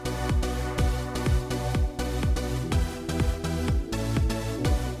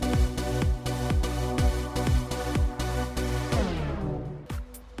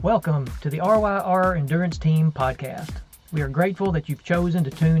Welcome to the RYR Endurance Team podcast. We are grateful that you've chosen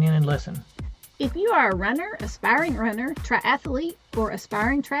to tune in and listen. If you are a runner, aspiring runner, triathlete, or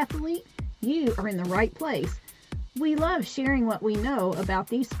aspiring triathlete, you are in the right place. We love sharing what we know about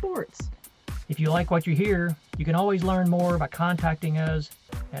these sports. If you like what you hear, you can always learn more by contacting us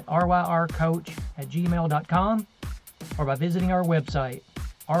at ryrcoach@gmail.com or by visiting our website,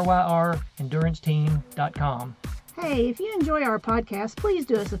 ryrenduranceteam.com. Hey, if you enjoy our podcast, please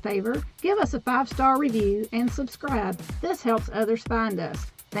do us a favor. Give us a 5-star review and subscribe. This helps others find us.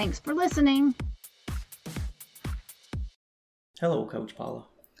 Thanks for listening. Hello, Coach Paula.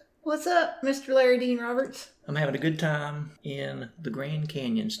 What's up, Mr. Larry Dean Roberts? I'm having a good time in the Grand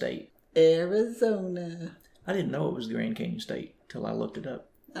Canyon State. Arizona. I didn't know it was the Grand Canyon State till I looked it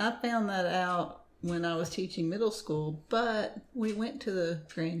up. I found that out when I was teaching middle school, but we went to the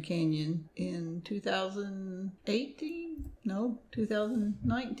Grand Canyon in 2019.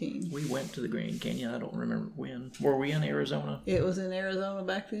 We went to the Grand Canyon. I don't remember when. Were we in Arizona? It was in Arizona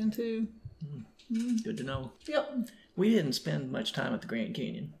back then, too. Good to know. Yep. We didn't spend much time at the Grand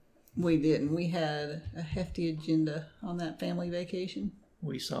Canyon. We didn't. We had a hefty agenda on that family vacation.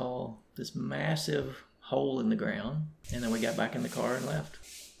 We saw this massive hole in the ground, and then we got back in the car and left.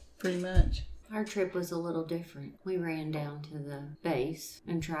 Pretty much. Our trip was a little different. We ran down to the base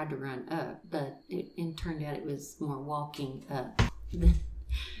and tried to run up, but it turned out it was more walking up.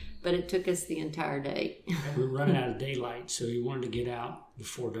 But it took us the entire day. We were running out of daylight, so we wanted to get out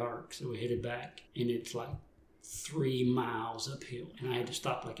before dark, so we headed back, and it's like 3 miles uphill, and I had to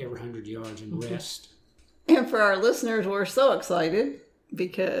stop like every 100 yards and rest. And for our listeners, we're so excited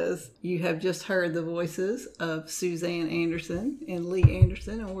because you have just heard the voices of Suzanne Anderson and Lee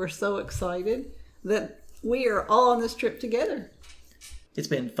Anderson, and we're so excited that we are all on this trip together. It's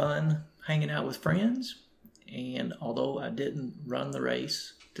been fun hanging out with friends, and although I didn't run the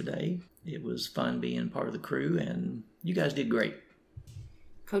race today, it was fun being part of the crew, and you guys did great.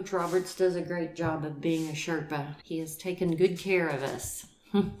 Coach Roberts does a great job of being a Sherpa. He has taken good care of us.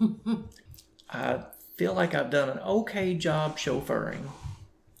 I feel like I've done an okay job chauffeuring.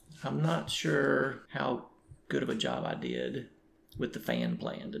 I'm not sure how good of a job I did with the fan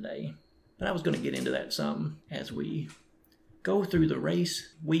plan today, but I was going to get into that some as we go through the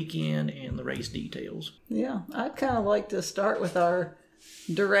race weekend and the race details. Yeah, I'd kind of like to start with our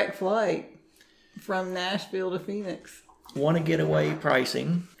direct flight from Nashville to Phoenix. Want to get away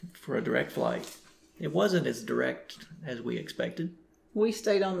pricing for a direct flight. It wasn't as direct as we expected. We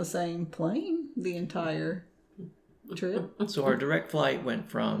stayed on the same plane the entire trip. So our direct flight went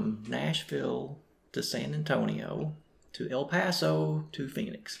from Nashville to San Antonio to El Paso to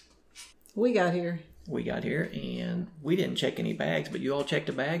Phoenix. We got here And we didn't check any bags, but you all checked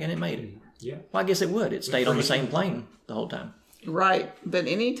a bag and it made it. Yeah. Well, I guess it would. It stayed on the same plane the whole time. Right. But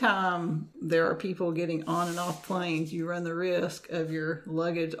anytime there are people getting on and off planes, you run the risk of your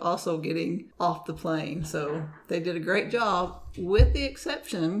luggage also getting off the plane. So they did a great job, with the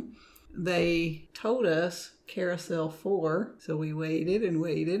exception they told us Carousel 4. So we waited,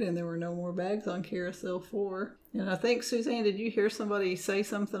 and there were no more bags on Carousel 4. And I think, Suzanne, did you hear somebody say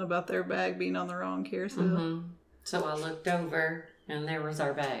something about their bag being on the wrong carousel? Mm-hmm. So I looked over, and there was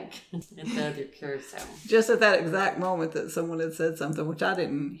our bag at the other carousel. Just at that exact moment that someone had said something, which I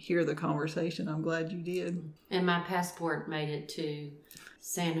didn't hear the conversation. I'm glad you did. And my passport made it to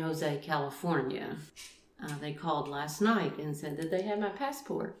San Jose, California. They called last night and said that they had my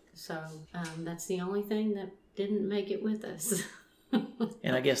passport. So that's the only thing that didn't make it with us.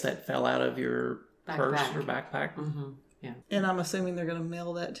 And I guess that fell out of your purse or backpack. Mm-hmm. Yeah. And I'm assuming they're going to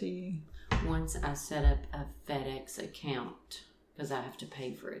mail that to you. Once I set up a FedEx account, because I have to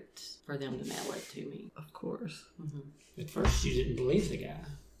pay for it, for them to mail it to me. Of course. Mm-hmm. At first, you didn't believe the guy.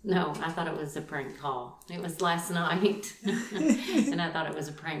 No, I thought it was a prank call. It was last night, and I thought it was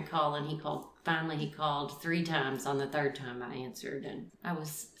a prank call, and he called 3 times. On the 3rd time I answered, and I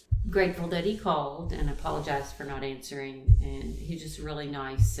was grateful that he called and apologized for not answering, and he's just really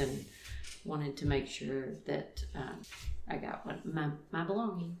nice and wanted to make sure that I got my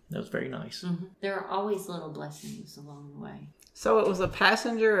belonging. That was very nice. Mm-hmm. There are always little blessings along the way. So it was a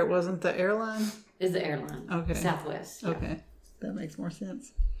passenger, it wasn't the airline? Is the airline. Okay. Southwest. Yeah. Okay. That makes more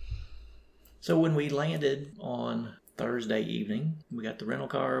sense. So when we landed on Thursday evening, we got the rental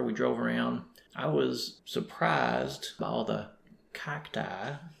car, we drove around. I was surprised by all the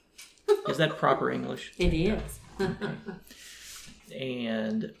cacti. Is that proper English? It is. Okay.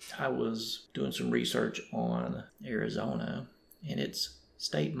 And I was doing some research on Arizona, and its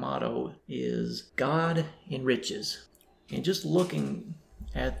state motto is God enriches. And just looking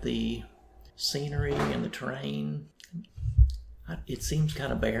at the scenery and the terrain, It seems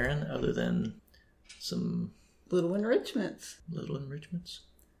kind of barren other than some Little enrichments. little enrichments.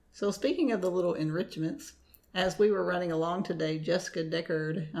 So speaking of the little enrichments, as we were running along today, Jessica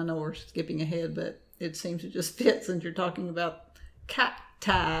Deckard, I know we're skipping ahead, but it seems to just fit since you're talking about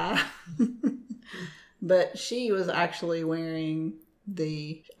cacti. But she was actually wearing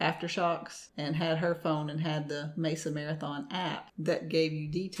the Aftershocks and had her phone and had the Mesa Marathon app that gave you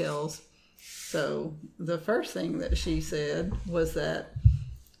details. So the first thing that she said was that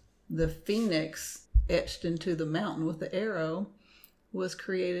the phoenix etched into the mountain with the arrow was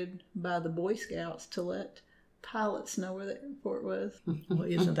created by the Boy Scouts to let pilots know where the airport was. Well,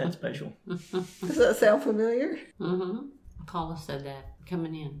 isn't that special? Does that sound familiar? Mm-hmm. Paula said that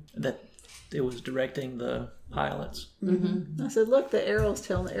coming in. That it was directing the pilots. I said, look, the arrow's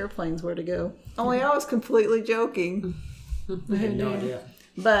telling the airplanes where to go. Only I was completely joking. I had no idea.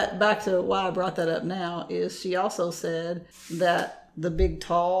 But back to why I brought that up now is she also said that the big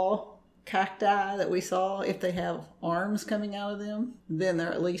tall cacti that we saw, if they have arms coming out of them, then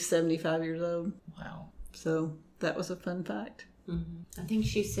they're at least 75 years old. Wow. So that was a fun fact. I think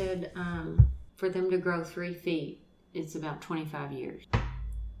she said for them to grow 3 feet, it's about 25 years.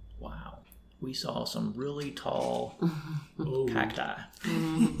 Wow. We saw some really tall Oh, cacti.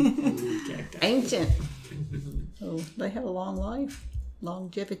 cacti. Ancient. So they have a long life.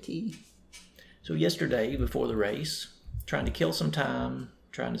 Longevity. So yesterday, before the race, trying to kill some time,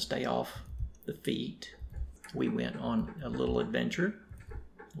 trying to stay off the feet, we went on a little adventure.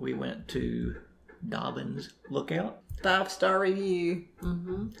 We went to Dobbins Lookout. 5-star review.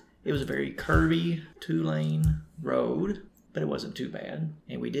 It was a very curvy 2-lane road, but it wasn't too bad.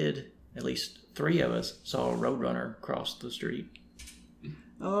 And we did, at least 3 of us, saw a roadrunner cross the street.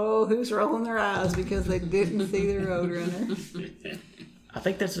 Oh, who's rolling their eyes because they didn't see the roadrunner? I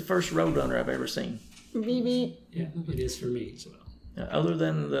think that's the first roadrunner I've ever seen. Beep beep. Yeah, it is for me as well. Other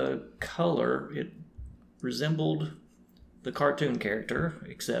than the color, it resembled the cartoon character,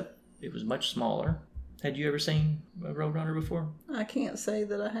 except it was much smaller. Had you ever seen a roadrunner before? I can't say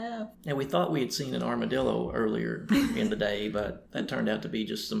that I have. And we thought we had seen an armadillo earlier in the day, but that turned out to be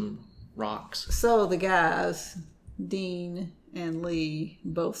just some rocks. So the guys, Dean and Lee,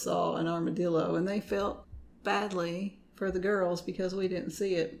 both saw an armadillo, and they felt badly for the girls because we didn't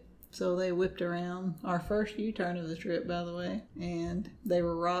see it. So they whipped around our first U-turn of the trip, by the way, and they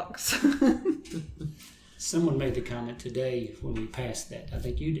were rocks. Someone made the comment today when we passed that. I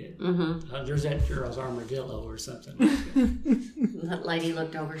think you did. There's that girl's armadillo or something. That lady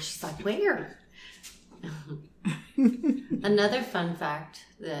looked over. She's like, where? Another fun fact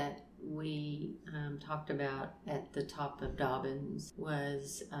that we talked about at the top of Dobbins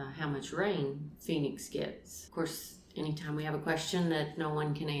was how much rain Phoenix gets. Of course, anytime we have a question that no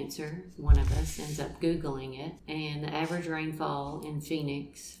one can answer, one of us ends up Googling it. And the average rainfall in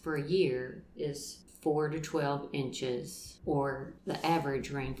Phoenix for a year is 4 to 12 inches, or the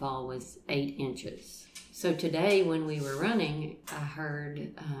average rainfall was 8 inches. So today when we were running, I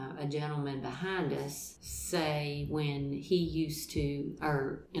heard a gentleman behind us say when he used to,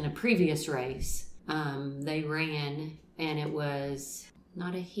 or in a previous race, they ran and it was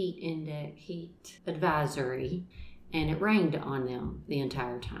not a heat advisory, and it rained on them the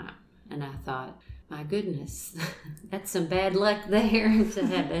entire time. And I thought, my goodness, that's some bad luck there to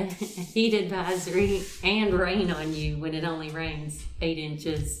have a heat advisory and rain on you when it only rains 8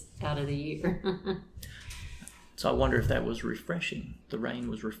 inches out of the year. So I wonder if that was refreshing. The rain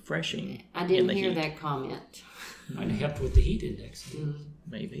was refreshing. I didn't in the hear heat. that comment. Might have helped with the heat index.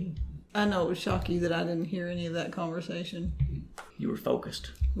 Maybe. I know it would shock you that I didn't hear any of that conversation. You were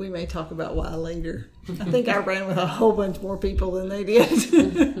focused. We may talk about why later. I think I ran with a whole bunch more people than they did.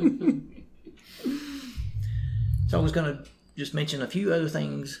 So I was going to just mention a few other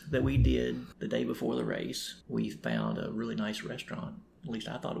things that we did the day before the race. We found a really nice restaurant. At least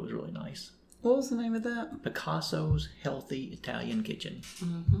I thought it was really nice. What was the name of that? Picasso's Healthy Italian Kitchen.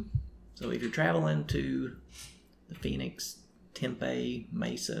 So if you're traveling to the Phoenix, Tempe,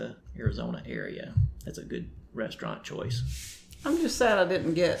 Mesa, Arizona area, that's a good restaurant choice. I'm just sad I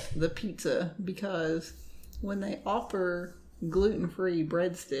didn't get the pizza because when they offer gluten-free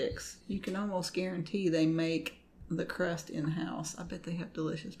breadsticks, you can almost guarantee they make the crust in-house. I bet they have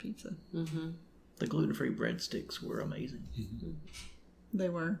delicious pizza. The gluten-free breadsticks were amazing. They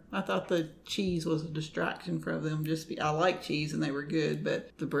were. I thought the cheese was a distraction for them. I like cheese and they were good, but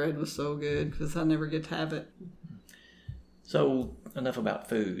the bread was so good because I never get to have it. So enough about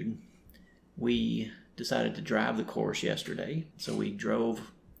food. We decided to drive the course yesterday. So we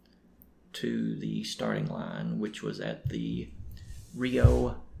drove to the starting line, which was at the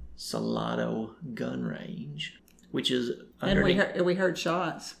Rio Salado gun range. which is And underneath. we heard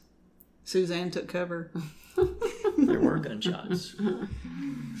shots. Suzanne took cover. There were gunshots.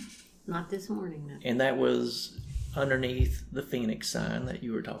 Not this morning, though. And that was underneath the Phoenix sign that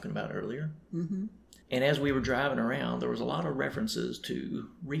you were talking about earlier. Mm-hmm. And as we were driving around, there was a lot of references to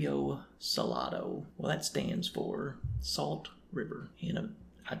Rio Salado. Well, that stands for Salt River.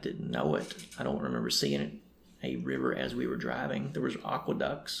 I didn't know it. I don't remember seeing it, a river as we were driving. There was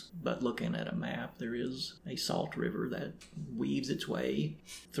aqueducts, but looking at a map, there is a salt river that weaves its way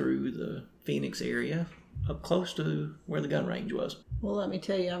through the Phoenix area up close to where the gun range was. Well, let me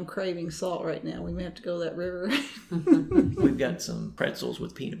tell you, I'm craving salt right now. We may have to go to that river. We've got some pretzels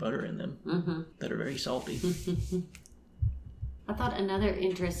with peanut butter in them that are very salty. I thought another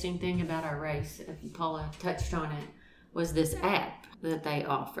interesting thing about our race, Paula touched on it, was this app that they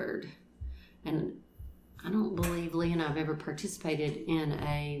offered. And I don't believe Lee and I have ever participated in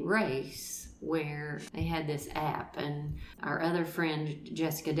a race where they had this app. And our other friend,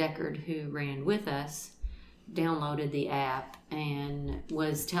 Jessica Deckard, who ran with us, downloaded the app and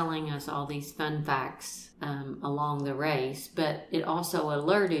was telling us all these fun facts along the race, but it also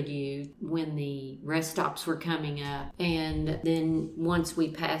alerted you when the rest stops were coming up, and then once we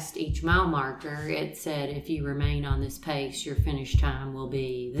passed each mile marker, it said if you remain on this pace, your finish time will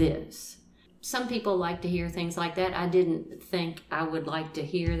be this. Some people like to hear things like that. I didn't think I would like to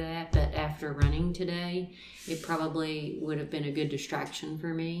hear that, but after running today, it probably would have been a good distraction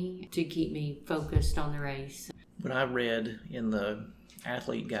for me to keep me focused on the race. When I read in the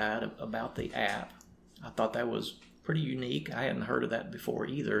athlete guide about the app, I thought that was pretty unique. I hadn't heard of that before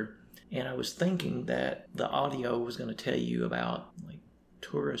either. And I was thinking that the audio was going to tell you about like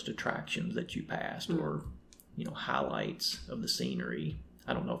tourist attractions that you passed or, highlights of the scenery.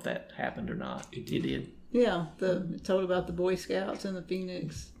 I don't know if that happened or not. It did. Yeah, it told about the Boy Scouts and the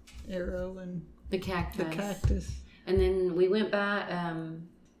Phoenix Arrow and The cactus. And then we went by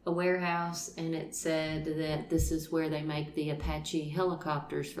a warehouse, and it said that this is where they make the Apache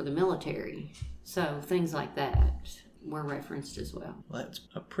helicopters for the military. So things like that were referenced as well. Well, that's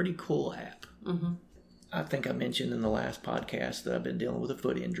a pretty cool app. Mm-hmm. I think I mentioned in the last podcast that I've been dealing with a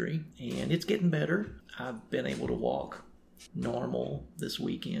foot injury, and it's getting better. I've been able to walk normal this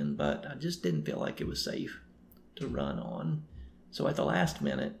weekend, but I just didn't feel like it was safe to run on. So at the last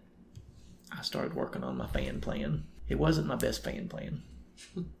minute, I started working on my fan plan. It wasn't my best fan plan,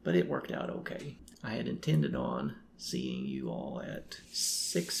 but it worked out okay. I had intended on seeing you all at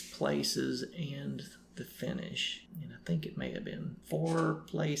 6 places and the finish, and I think it may have been 4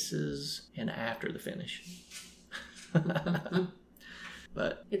 places and after the finish.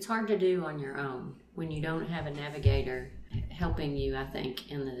 But it's hard to do on your own when you don't have a navigator helping you. I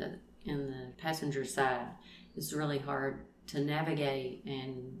think in the passenger side, it's really hard to navigate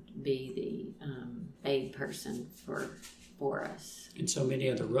and be the aid person for us. And so many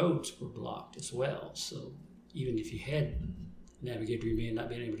other roads were blocked as well. So even if you had navigator, you may not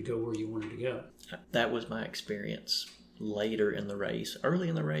be able to go where you wanted to go. that was my experience later in the race. Early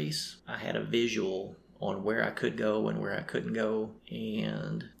in the race, I had a visual on where I could go and where I couldn't go,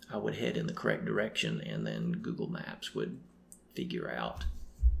 and I would head in the correct direction, and then Google Maps would figure out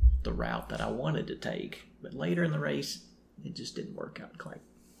the route that I wanted to take. But later in the race, it just didn't work out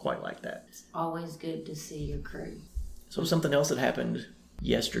quite like that. It's always good to see your crew. So something else that happened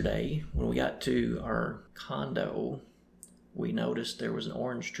yesterday, when we got to our condo, we noticed there was an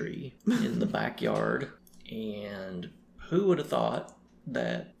orange tree in the backyard. And who would have thought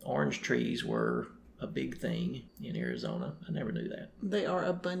that orange trees were a big thing in Arizona? I never knew that. They are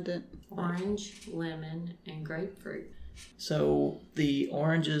abundant. Orange, lemon, and grapefruit. So the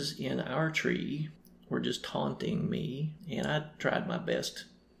oranges in our tree were just taunting me, and I tried my best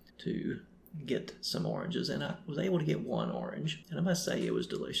to get some oranges, and I was able to get one orange, and I must say it was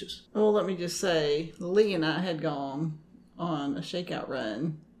delicious. Well, let me just say, Lee and I had gone on a shakeout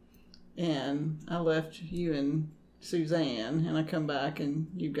run, and I left you and Suzanne, and I come back and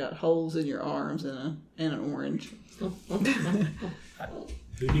you've got holes in your arms and an orange. Who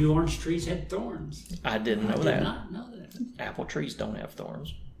knew orange trees had thorns? I didn't know I that. did not know that. Apple trees don't have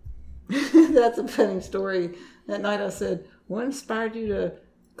thorns. That's a funny story. That night I said, what inspired you to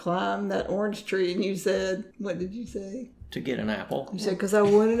climb that orange tree? And you said, what did you say? To get an apple. You said, because I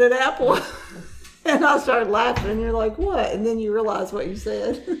wanted an apple. And I started laughing, and you're like, what? And then you realized what you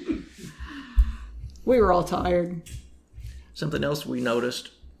said. We were all tired. Something else we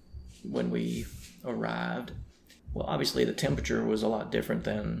noticed when we arrived, well, obviously the temperature was a lot different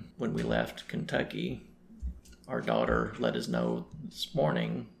than when we left Kentucky. Our daughter let us know this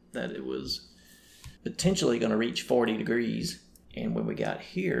morning that it was potentially going to reach 40 degrees. And when we got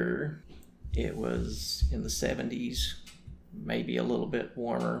here, it was in the 70s, maybe a little bit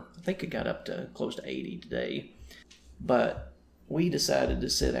warmer. I think it got up to close to 80 today. But we decided to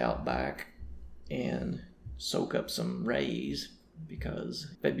sit out back and soak up some rays because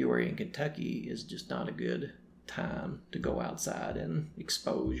February in Kentucky is just not a good time to go outside and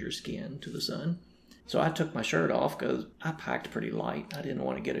expose your skin to the sun. So I took my shirt off because I packed pretty light. I didn't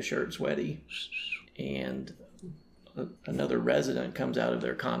want to get a shirt sweaty. And another resident comes out of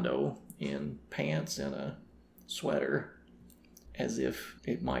their condo in pants and a sweater as if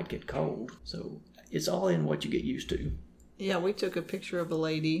it might get cold. So it's all in what you get used to. Yeah, we took a picture of a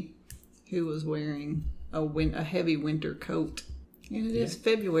lady who was wearing a heavy winter coat. And it is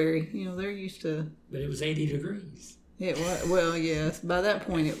February. You know, they're used to... But it was 80 degrees. It was, well, yes. By that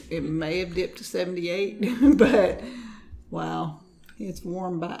point, it may have dipped to 78. But, wow. It's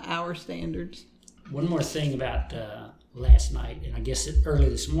warm by our standards. One more thing about last night, and I guess early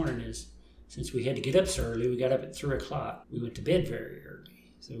this morning, is since we had to get up so early, we got up at 3 o'clock. We went to bed very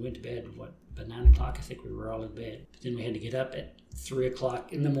early. So we went to bed, by 9 o'clock, I think we were all in bed. But then we had to get up at 3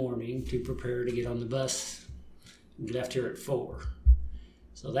 o'clock in the morning to prepare to get on the bus. We left here at 4.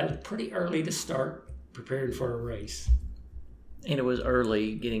 So that was pretty early to start preparing for a race. And it was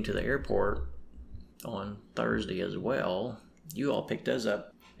early getting to the airport on Thursday as well. You all picked us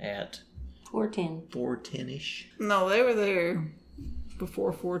up at 4:10. 4:10ish. No, they were there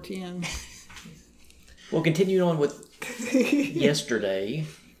before 4:10. Well, continuing on with yesterday,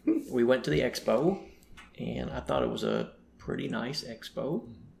 we went to the expo, and I thought it was a pretty nice expo.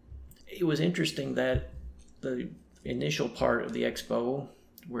 It was interesting that the initial part of the expo,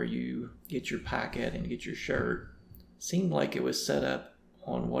 where you get your packet and get your shirt, seemed like it was set up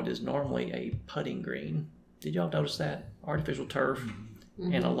on what is normally a putting green. Did y'all notice that? Artificial turf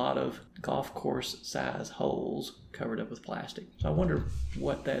and a lot of golf course size holes covered up with plastic. So I wonder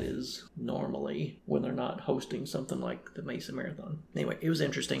what that is normally when they're not hosting something like the Mesa Marathon. Anyway, it was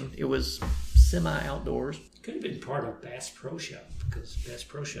interesting. It was semi-outdoors. Could have been part of Bass Pro Shop, because Bass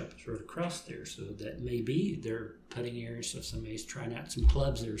Pro Shop is right across there, so that may be their putting area, so somebody's trying out some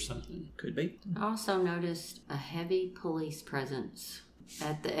clubs there or something. Could be. I also noticed a heavy police presence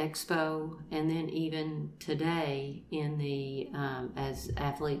at the expo, and then even today in the as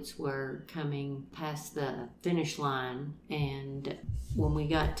athletes were coming past the finish line, and when we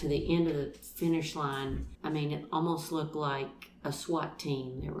got to the end of the finish line, I mean, it almost looked like a SWAT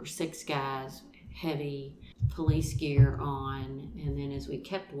team. There were 6 guys, heavy police gear on, and then as we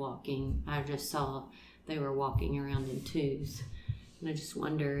kept walking, I just saw they were walking around in 2s, and I just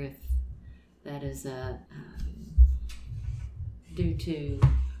wonder if that is due to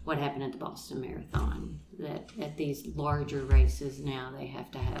what happened at the Boston Marathon, that at these larger races now they have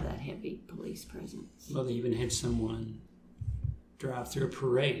to have that heavy police presence. Well, they even had someone drive through a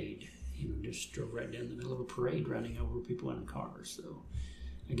parade, just drove right down the middle of a parade running over people in cars. So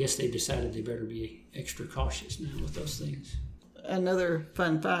I guess they decided they better be extra cautious now with those things. Another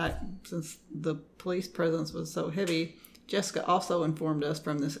fun fact, since the police presence was so heavy, Jessica also informed us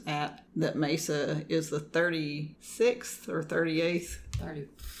from this app that Mesa is the 36th or 38th,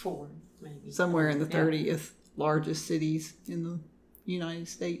 34 maybe. somewhere in the 30th largest cities in the United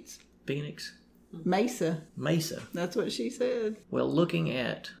States. Phoenix. Mesa. That's what she said. Well, looking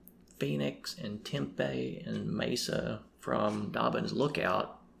at Phoenix and Tempe and Mesa from Dobbins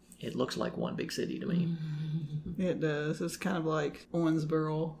Lookout, it looks like one big city to me. It does. It's kind of like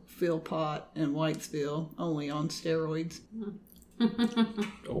Owensboro, Philpott, and Whitesville, only on steroids.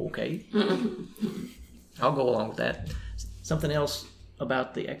 Okay. I'll go along with that. Something else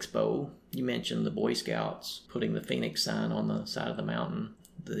about the expo, you mentioned the Boy Scouts putting the Phoenix sign on the side of the mountain.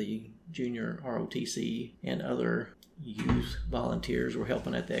 The junior ROTC and other youth volunteers were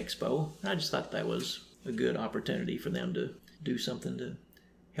helping at the expo. I just thought that was a good opportunity for them to do something to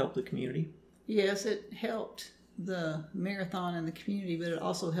help the community. Yes, it helped the marathon and the community, but it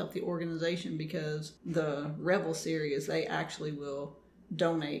also helped the organization because the Rebel Series, they actually will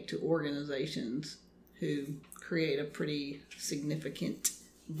donate to organizations who create a pretty significant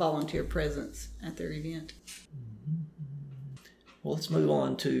volunteer presence at their event. Well, let's move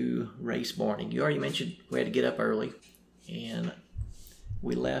on to race morning. You already mentioned we had to get up early, and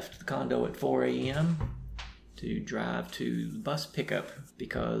we left the condo at 4 a.m. to drive to the bus pickup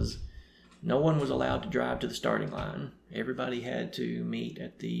because no one was allowed to drive to the starting line. Everybody had to meet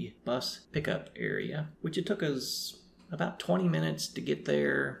at the bus pickup area, which it took us about 20 minutes to get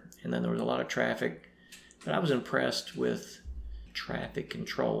there, and then there was a lot of traffic. But I was impressed with traffic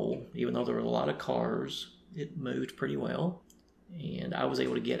control. Even though there were a lot of cars, it moved pretty well. And I was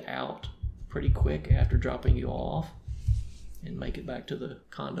able to get out pretty quick after dropping you off. and make it back to the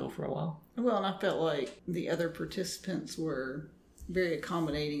condo for a while. Well, and I felt like the other participants were very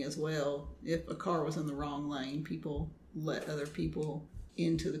accommodating as well. If a car was in the wrong lane, people let other people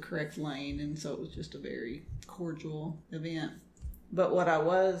into the correct lane, and so it was just a very cordial event. But what I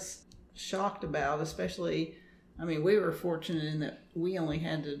was shocked about, especially, I mean, we were fortunate in that we only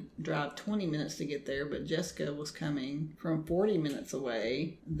had to drive 20 minutes to get there, but Jessica was coming from 40 minutes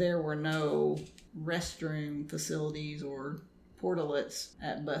away. There were no restroom facilities or portalets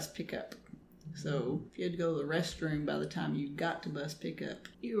at bus pickup. So if you had to go to the restroom by the time you got to bus pickup,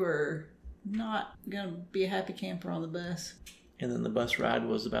 you were not going to be a happy camper on the bus. And then the bus ride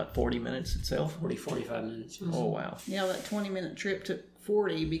was about 40 minutes itself. 45 minutes. Oh, wow. Yeah, that 20-minute trip took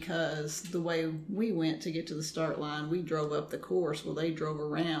 40 because the way we went to get to the start line, we drove up the course. Well, they drove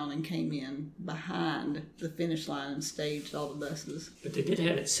around and came in behind the finish line and staged all the buses. But they did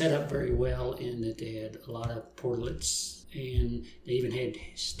have it set up very well in that they had a lot of portlets, and they even had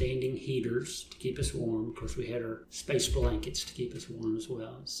standing heaters to keep us warm. Of course, we had our space blankets to keep us warm as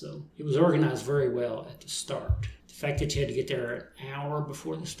well. So it was organized very well at the start. The fact that you had to get there an hour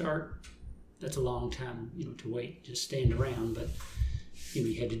before the start, that's a long time, to wait, just stand around. But,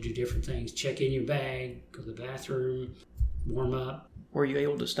 you had to do different things. Check in your bag, go to the bathroom, warm up. Were you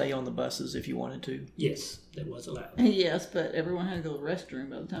able to stay on the buses if you wanted to? Yes, that was allowed. Yes, but everyone had to go to the restroom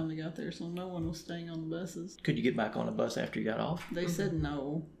by the time they got there, so no one was staying on the buses. Could you get back on a bus after you got off? They said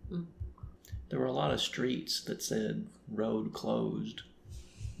no. There were a lot of streets that said road closed,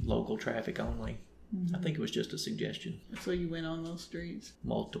 local traffic only. I think it was just a suggestion. So you went on those streets?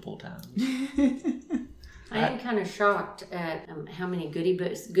 Multiple times. I am kind of shocked at how many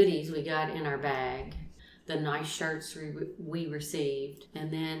goodies we got in our bag. The nice shirts we received.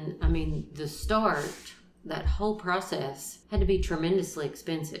 And then, the start, that whole process had to be tremendously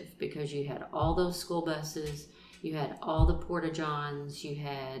expensive because you had all those school buses, you had all the porta-johns, you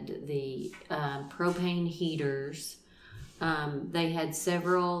had the propane heaters. They had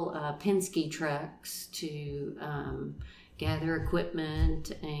several Penske trucks to gather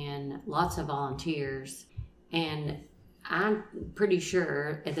equipment and lots of volunteers. And I'm pretty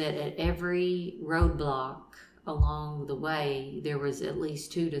sure that at every roadblock along the way, there was at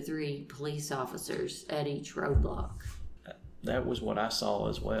least 2 to 3 police officers at each roadblock. That was what I saw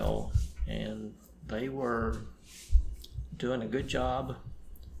as well. And they were doing a good job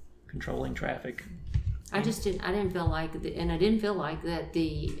controlling traffic. I didn't feel like, and I didn't feel like that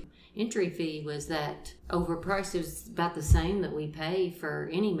the entry fee was that overpriced. It was about the same that we pay for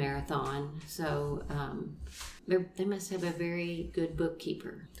any marathon. So they must have a very good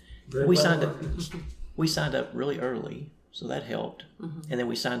bookkeeper. We signed up really early, so that helped. And then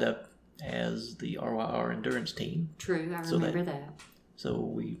we signed up as the RYR endurance team. True, I remember that. So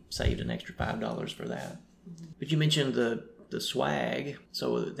we saved an extra $5 for that. But you mentioned the swag.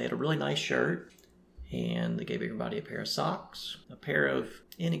 So they had a really nice shirt. And they gave everybody a pair of socks, a pair of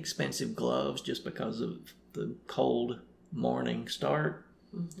inexpensive gloves just because of the cold morning start.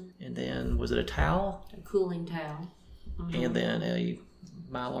 And then, was it a towel? A cooling towel. And then a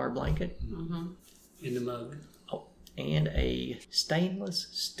Mylar blanket. In the mug. Oh, and a stainless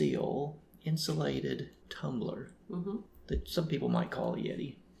steel insulated tumbler that some people might call a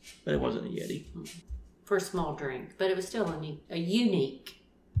Yeti, but it wasn't a Yeti. For a small drink, but it was still a unique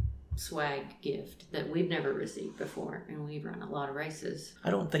swag gift that we've never received before, and we've run a lot of races.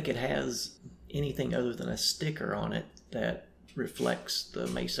 I don't think it has anything other than a sticker on it that reflects the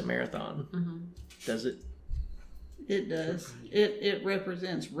Mesa Marathon. Does it? It does. It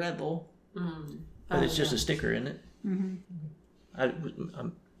represents Rebel. But it's just a sticker, isn't it? I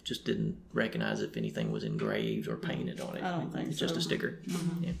just didn't recognize if anything was engraved or painted on it. I don't think it's so. just a sticker.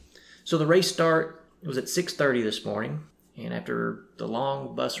 Yeah. So the race start, it was at 6:30 this morning. And after the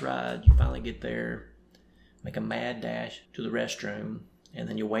long bus ride, you finally get there, make a mad dash to the restroom, and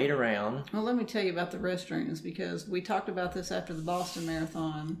then you wait around. Well, let me tell you about the restrooms because we talked about this after the Boston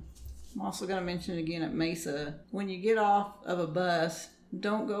Marathon. I'm also going to mention it again at Mesa. When you get off of a bus,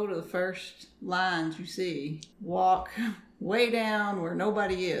 don't go to the first lines you see. Walk way down where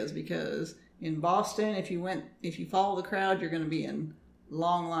nobody is because in Boston, if you follow the crowd, you're going to be in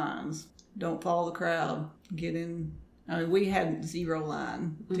long lines. Don't follow the crowd. Get in. We had 0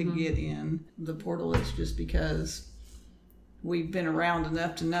 line to get in the portalets just because we've been around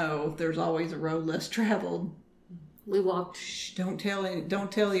enough to know there's always a road less traveled. We walked. Shh, don't tell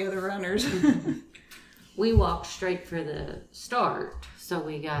the other runners. We walked straight for the start, so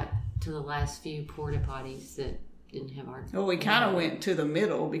we got to the last few porta potties that didn't have our. Well, we kind of went to the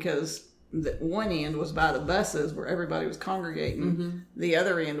middle because the one end was by the buses where everybody was congregating. The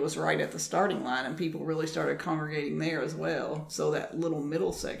other end was right at the starting line, and people really started congregating there as well. So that little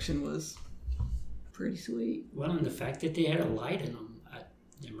middle section was pretty sweet. Well, and the fact that they had a light in them, I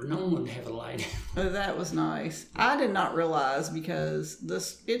never known one to have a light. Oh, that was nice. I did not realize because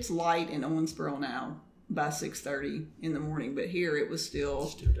it's light in Owensboro now by 6:30 in the morning, but here it was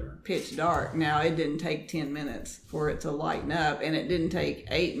still dark. pitch dark. Now it didn't take 10 minutes for it to lighten up, and it didn't take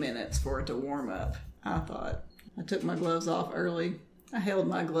 8 minutes for it to warm up. I thought I took my gloves off early. I held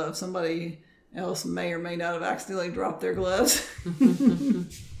my gloves. Somebody else may or may not have accidentally dropped their gloves.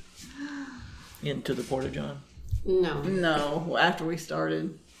 Into the Porta-John? No, after we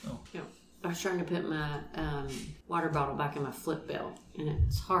started. Yeah. I was trying to put my water bottle back in my flip belt, and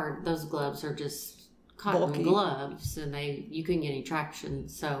it's hard. Those gloves are just cotton Bulky. gloves, and you couldn't get any traction,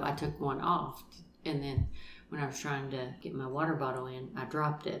 so I took one off, and then when I was trying to get my water bottle in, I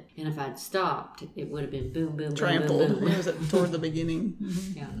dropped it, and if I'd stopped, it would have been boom, boom, Trampled. boom, boom, boom. Was it toward the beginning?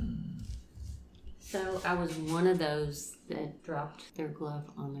 Yeah. So I was one of those that dropped their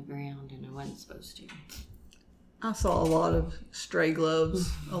glove on the ground, and I wasn't supposed to. I saw a lot of stray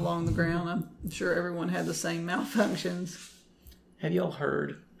gloves along the ground. I'm sure everyone had the same malfunctions. Have y'all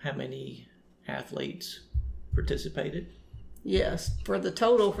heard how many athletes participated? Yes, for the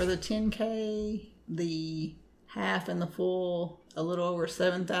total for the 10K, the half and the full, a little over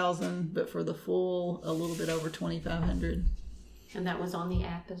 7,000, but for the full, a little bit over 2,500. And that was on the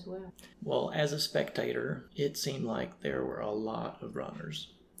app as well. Well, as a spectator, it seemed like there were a lot of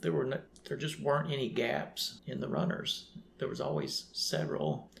runners. There just weren't any gaps in the runners. There was always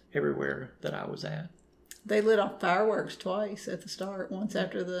several everywhere that I was at. They lit off fireworks twice at the start, once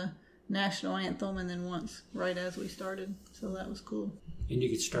after the national anthem and then once right as we started. So that was cool. And you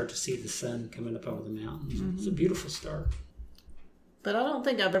could start to see the sun coming up over the mountains. It's a beautiful start. But I don't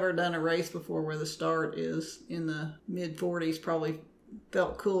think I've ever done a race before where the start is in the mid-40s. Probably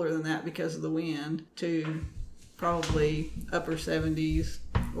felt cooler than that because of the wind, to probably upper 70s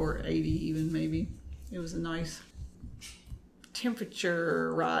or 80 even maybe. It was a nice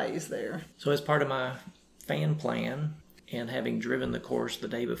temperature rise there. So as part of my fan plan, and having driven the course the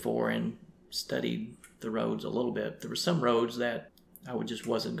day before and studied the roads a little bit, there were some roads that I just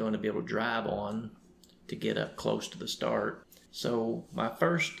wasn't going to be able to drive on to get up close to the start. So my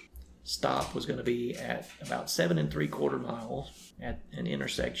first stop was going to be at about 7 3/4 miles at an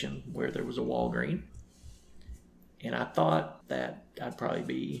intersection where there was a Walgreens. And I thought that I'd probably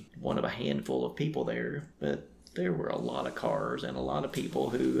be one of a handful of people there, but there were a lot of cars and a lot of people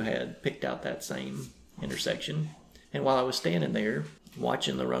who had picked out that same intersection. And while I was standing there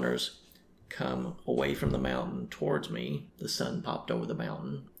watching the runners come away from the mountain towards me, the sun popped over the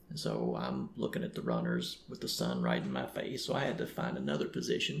mountain. And so I'm looking at the runners with the sun right in my face. So I had to find another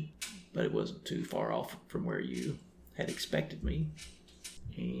position, but it wasn't too far off from where you had expected me.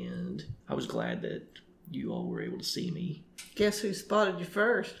 And I was glad that you all were able to see me. Guess who spotted you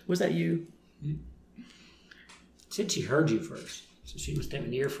first? Was that you? Said she heard you first, so she must have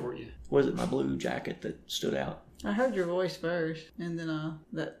an ear for you. Was it my blue jacket that stood out? I heard your voice first, and then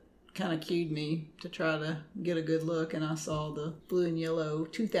that kind of cued me to try to get a good look, and I saw the blue and yellow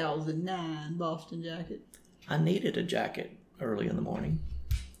 2009 Boston jacket. I needed a jacket early in the morning,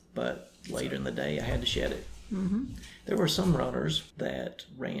 but later in the day I had to shed it. Mm-hmm. There were some runners that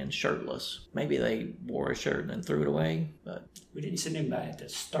ran shirtless. Maybe they wore a shirt and then threw it away, but We didn't send him by at the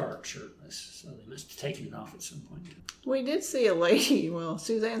start shirtless, so they must have taken it off at some point. We did see a lady. Well,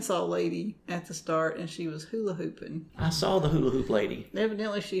 Suzanne saw a lady at the start, and she was hula hooping. I saw the hula hoop lady.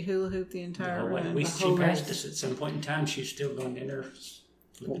 Evidently, she hula hooped the entire run. She passed us at some point in time. She was still going in there,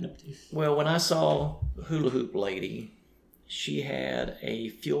 flipping up these. Well, when I saw the hula hoop lady, she had a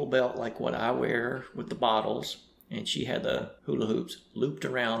fuel belt like what I wear with the bottles, and she had the hula hoops looped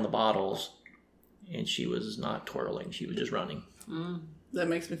around the bottles, and she was not twirling. She was just running. That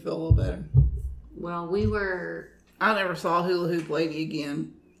makes me feel a little better. Well, I never saw a hula hoop lady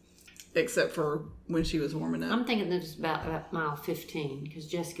again, except for when she was warming up. I'm thinking that it's about mile 15 because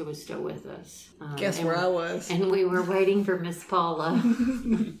Jessica was still with us. Guess where I was. And we were waiting for Miss Paula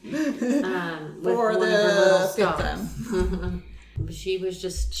with For one of her little the fifth stops. time. But she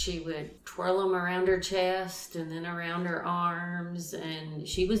would twirl them around her chest and then around her arms, and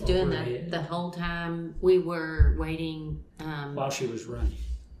she was doing that Overhead. the whole time we were waiting. While she was running.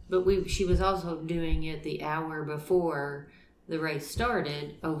 But she was also doing it the hour before the race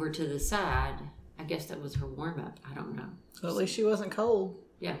started over to the side. I guess that was her warm-up. I don't know. So at least she wasn't cold.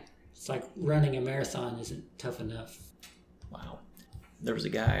 Yeah. It's like running a marathon isn't tough enough. Wow. There was a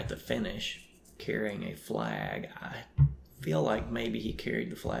guy at the finish carrying a flag. I feel like maybe he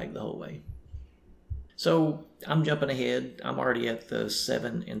carried the flag the whole way. So I'm jumping ahead. I'm already at the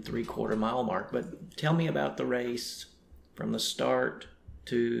 7 3/4 mile mark, but tell me about the race from the start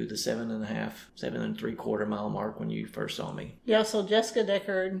to the 7 3/4 mile mark when you first saw me. Yeah, so Jessica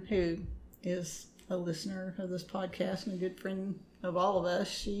Deckard, who is a listener of this podcast and a good friend of all of us,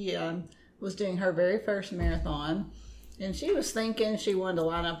 she was doing her very first marathon, and she was thinking she wanted to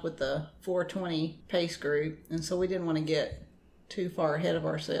line up with the 4:20 pace group, and so we didn't want to get too far ahead of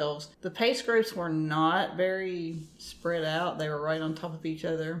ourselves. The pace groups were not very spread out. They were right on top of each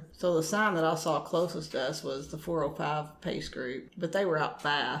other. So the sign that I saw closest to us was the 4:05 pace group, but they were out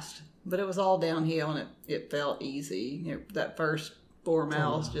fast. But it was all downhill, and it felt easy. That first 4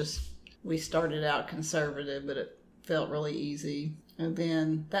 miles, we started out conservative, but it felt really easy. And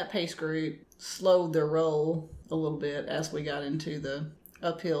then that pace group slowed their roll a little bit as we got into the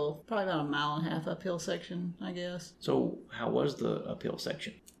uphill, probably about 1.5 miles uphill section, I guess. So how was the uphill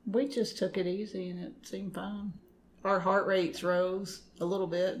section? We just took it easy and it seemed fine. Our heart rates rose a little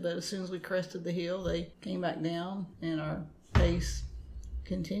bit, but as soon as we crested the hill, they came back down and our pace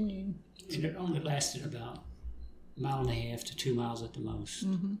continued. And it only lasted about 1.5 miles to 2 miles at the most.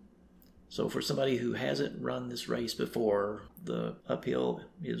 Mm-hmm. So for somebody who hasn't run this race before, the uphill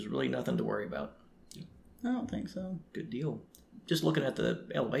is really nothing to worry about. I don't think so. Good deal. Just looking at the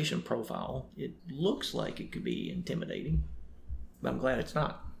elevation profile, it looks like it could be intimidating, but I'm glad it's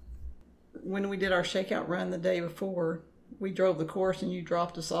not. When we did our shakeout run the day before, we drove the course and you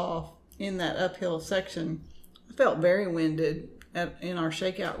dropped us off in that uphill section. I felt very winded in our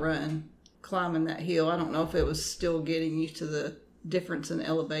shakeout run climbing that hill. I don't know if it was still getting used to the difference in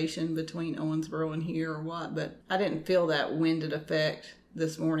elevation between Owensboro and here or what, but I didn't feel that winded effect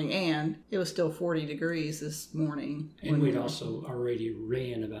this morning, and it was still 40 degrees this morning. And we'd also already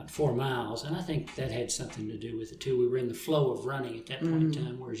ran about 4 miles, and I think that had something to do with it too. We were in the flow of running at that point in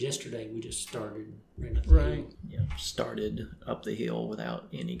time, whereas yesterday we just started right up the hill. Yeah, started up the hill without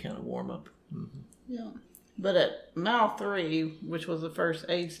any kind of warm-up. Mm-hmm. Yeah. But at mile 3, which was the first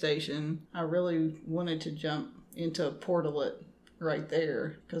aid station, I really wanted to jump into a portalet right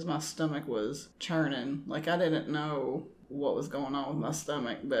there because my stomach was churning. Like, I didn't know what was going on with my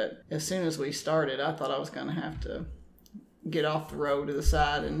stomach, but as soon as we started, I thought I was going to have to get off the road to the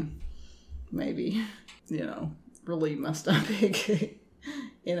side and maybe, relieve my stomach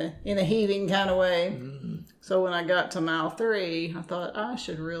in a heaving kind of way. Mm-hmm. So when I got to mile 3, I thought I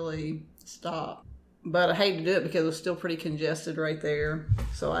should really stop. But I hate to do it because it was still pretty congested right there,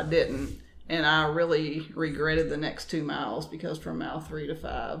 so I didn't. And I really regretted the next 2 miles because from mile 3 to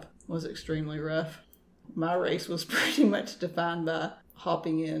 5 was extremely rough. My race was pretty much defined by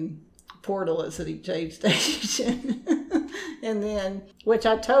hopping in portalets at each aid station. And then, which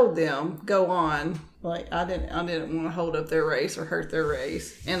I told them, go on. Like, I didn't want to hold up their race or hurt their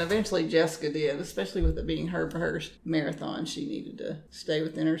race. And eventually Jessica did, especially with it being her first marathon. She needed to stay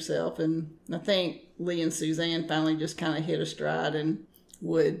within herself. And I think Lee and Suzanne finally just kind of hit a stride and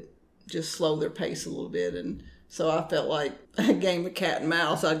would just slow their pace a little bit. And so I felt like a game of cat and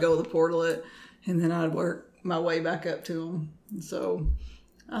mouse. I'd go to the portalet and then I'd work my way back up to them. And so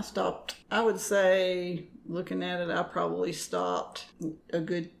I stopped. I would say, looking at it, I probably stopped. A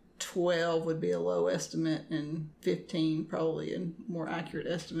good 12 would be a low estimate, and 15 probably a more accurate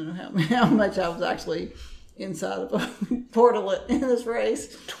estimate of how much I was actually inside of a portalet in this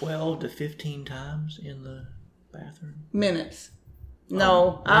race. 12 to 15 times in the bathroom? Minutes.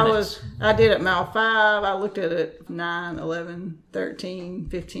 No, I did at mile 5. I looked at it 9, 11, 13,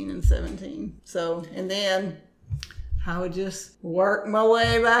 15, and 17. So, and then I would just work my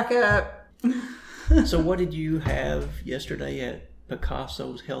way back up. So what did you have yesterday at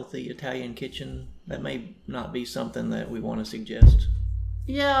Picasso's Healthy Italian Kitchen? That may not be something that we want to suggest.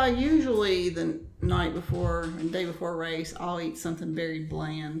 Yeah, usually the night before and day before a race, I'll eat something very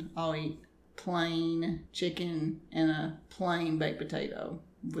bland. I'll eat plain chicken and a plain baked potato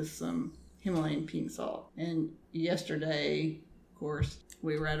with some Himalayan pink salt. And yesterday, of course,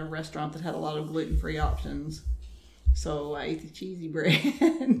 we were at a restaurant that had a lot of gluten-free options. So I ate the cheesy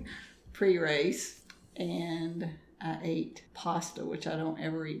bread pre-race, and I ate pasta, which I don't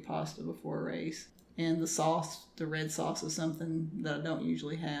ever eat pasta before a race. And the sauce, the red sauce, is something that I don't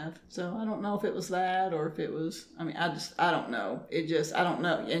usually have. So I don't know if it was that or if it was, I don't know. I don't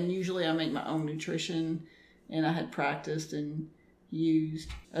know. And usually I make my own nutrition, and I had practiced and used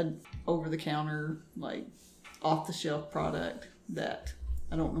an over-the-counter, like, off-the-shelf product that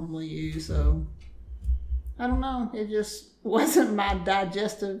I don't normally use. So I don't know. It just wasn't my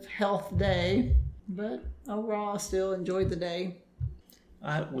digestive health day. But overall, I still enjoyed the day.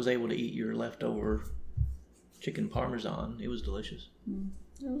 I was able to eat your leftover chicken parmesan. It was delicious.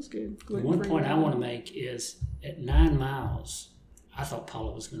 That was good. The one point I want to make is at 9 miles, I thought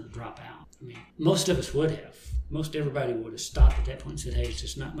Paula was going to drop out. I mean, most of us would have. Most everybody would have stopped at that point and said, hey, it's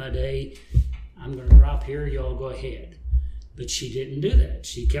just not my day. I'm going to drop here. Y'all go ahead. But she didn't do that.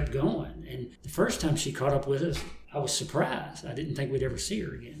 She kept going. And the first time she caught up with us, I was surprised. I didn't think we'd ever see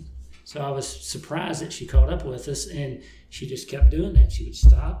her again. So I was surprised that she caught up with us, and she just kept doing that. She would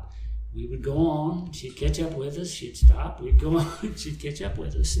stop. We would go on. She'd catch up with us. She'd stop. We'd go on. She'd catch up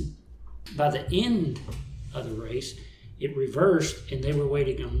with us. And by the end of the race, it reversed, and they were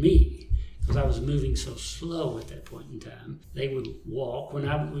waiting on me because I was moving so slow at that point in time. They would walk. When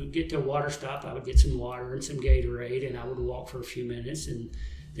I would get to a water stop, I would get some water and some Gatorade, and I would walk for a few minutes, and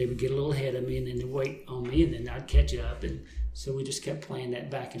they would get a little ahead of me, and then they'd wait on me, and then I'd catch up. And so we just kept playing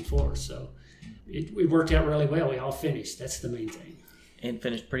that back and forth. So it worked out really well. We all finished. That's the main thing. And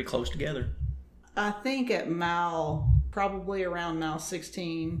finished pretty close together. I think at probably around mile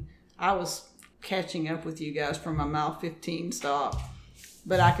 16, I was catching up with you guys from my mile 15 stop.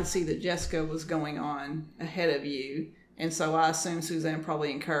 But I could see that Jessica was going on ahead of you. And so I assume Suzanne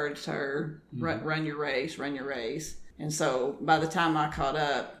probably encouraged her, run your race. And so by the time I caught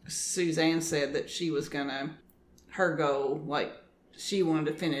up, Suzanne said that she was her goal, like she wanted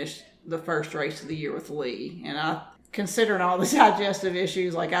to finish the first race of the year with Lee. And I, considering all the digestive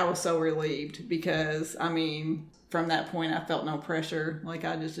issues, like I was so relieved because, I mean, from that point I felt no pressure. Like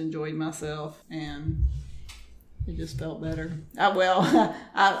I just enjoyed myself and it just felt better. I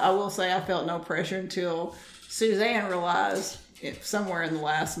will say I felt no pressure until Suzanne realized somewhere in the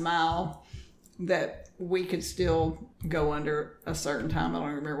last mile that we could still go under a certain time. I don't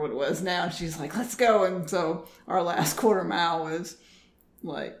remember what it was now. She's like, let's go. And so our last quarter mile was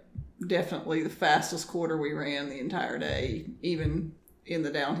like definitely the fastest quarter we ran the entire day. Even in the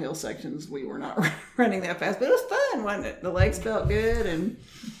downhill sections, we were not running that fast. But it was fun, wasn't it? The legs felt good and...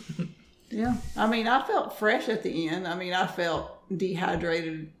 Yeah, I mean, I felt fresh at the end. I mean, I felt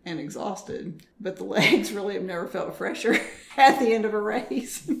dehydrated and exhausted, but the legs really have never felt fresher at the end of a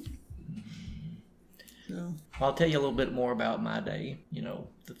race. So. I'll tell you a little bit more about my day. You know,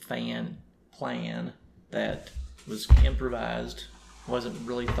 the fan plan that was improvised, wasn't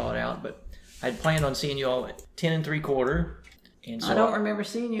really thought out, but I had planned on seeing you all at 10 3/4. And so I don't remember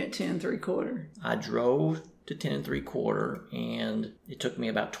seeing you at 10 3/4. I drove to 10 3/4, and it took me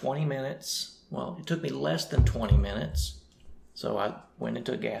about 20 minutes. Well, it took me less than 20 minutes. So I went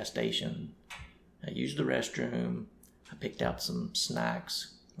into a gas station. I used the restroom. I picked out some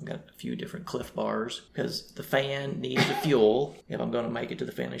snacks. I got a few different Cliff Bars because the fan needs the fuel if I'm going to make it to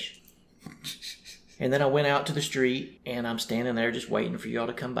the finish. And then I went out to the street, and I'm standing there just waiting for y'all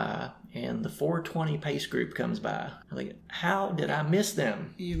to come by. And the 420 pace group comes by. I'm like, how did I miss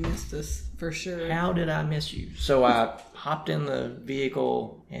them? You missed us, for sure. How did I miss you? So I hopped in the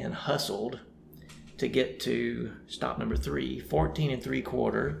vehicle and hustled to get to stop number 3, 14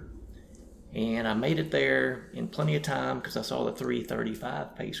 3/4. And I made it there in plenty of time because I saw the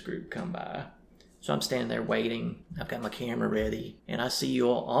 3:35 pace group come by. So I'm standing there waiting. I've got my camera ready. And I see you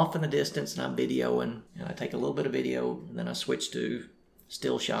all off in the distance, and I'm videoing. And I take a little bit of video, and then I switch to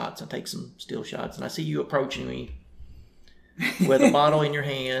still shots. I take some still shots, and I see you approaching me with a bottle in your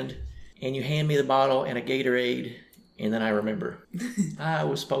hand, and you hand me the bottle and a Gatorade, and then I remember I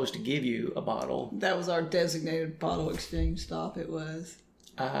was supposed to give you a bottle. That was our designated bottle exchange stop. It was.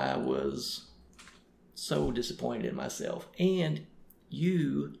 I was so disappointed in myself, and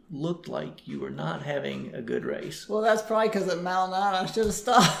you looked like you were not having a good race. Well, that's probably because at mile 9 I should have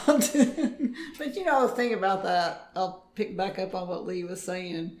stopped. But you know, the thing about that, I'll pick back up on what Lee was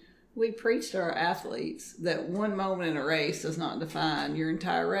saying. We preach to our athletes that one moment in a race does not define your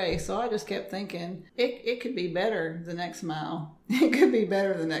entire race. So I just kept thinking, it could be better the next mile. It could be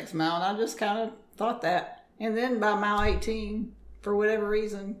better the next mile. And I just kind of thought that. And then by mile 18, for whatever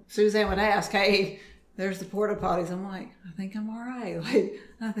reason, Suzanne would ask, hey, there's the porta potties. I'm like, I think I'm all right. Like,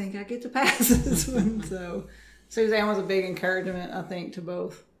 I think I get to pass this one. So Suzanne was a big encouragement, I think, to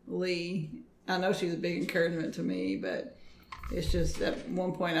both Lee. I know she's a big encouragement to me, but it's just at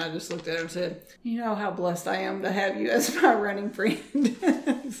one point I just looked at her and said, you know how blessed I am to have you as my running friend.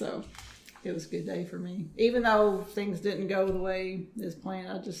 So it was a good day for me. Even though things didn't go the way as planned,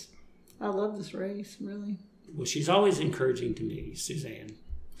 I love this race, really. Well, she's always encouraging to me, Suzanne.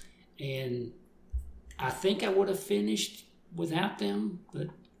 And I think I would have finished without them, but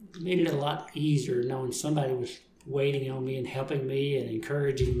it made it a lot easier knowing somebody was waiting on me and helping me and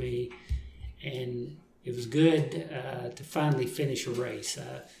encouraging me. And it was good to finally finish a race.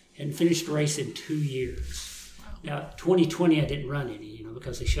 I hadn't finished a race in 2 years. Now, 2020, I didn't run any,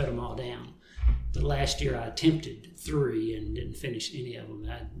 because they shut them all down. But last year I attempted 3 and didn't finish any of them.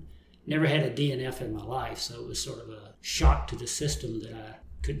 I'd never had a DNF in my life, so it was sort of a shock to the system that I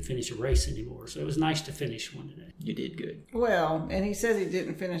couldn't finish a race anymore. So it was nice to finish one today. You did good. Well, and he says he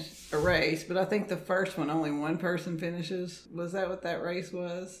didn't finish a race, but I think the first one only one person finishes. Was that what that race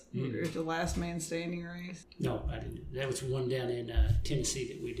was? Or the last man standing race? No, I didn't. That was one down in Tennessee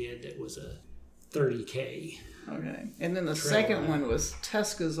that we did that was a 30K. Okay. And then the second one was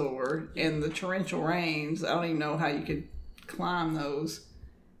Tuscaloosa in the torrential rains. I don't even know how you could climb those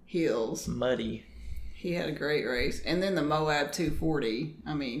hills. Muddy. He had a great race. And then the Moab 240.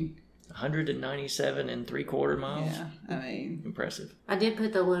 I mean, 197 and 3/4 miles. yeah, I mean, Impressive. I did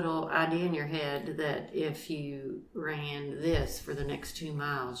put the little idea in your head that if you ran this for the next 2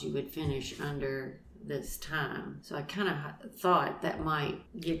 miles, you would finish under this time. So I kind of thought that might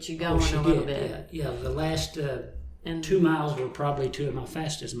get you going she a little did. bit. Yeah, the last And 2 miles were probably 2 of my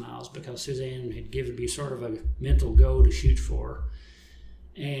fastest miles because Suzanne had given me sort of a mental go to shoot for.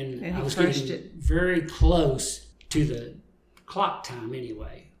 And And I he was crushed getting it. very close to the clock time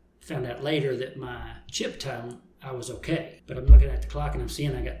anyway. Found out later that my chip time, I was okay. But I'm looking at the clock and I'm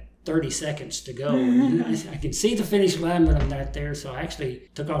seeing I got 30 seconds to go. And I can see the finish line, but I'm not there. So I actually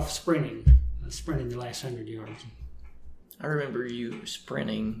took off sprinting the last 100 yards. I remember you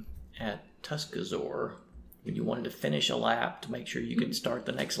sprinting at Tuscaloosa when you wanted to finish a lap to make sure you could start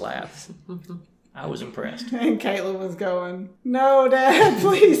the next lap. I was impressed. and Caitlin was going, "No, Dad,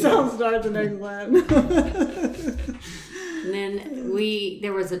 please don't start the next lap." And then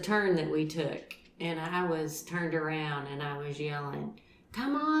there was a turn that we took, and I was turned around and I was yelling,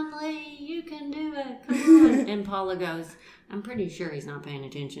 "Come on, Lee, you can do it, come on." And Paula goes, "I'm pretty sure he's not paying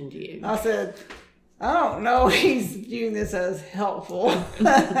attention to you." I said, "I don't know. He's viewing this as helpful."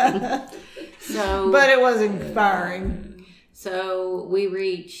 So, But it was inspiring. So we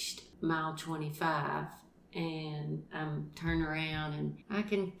reached mile 25, and I'm turning around, and I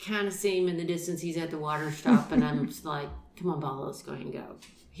can kind of see him in the distance. He's at the water stop, and I'm just like, "Come on, Paula, let's go ahead and go.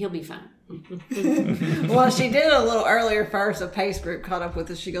 He'll be fine." Well, she did it a little earlier first. A pace group caught up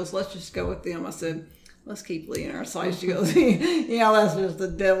with us. She goes, "Let's just go with them." I said, "Let's keep Lee in our sight." She goes, "That's just the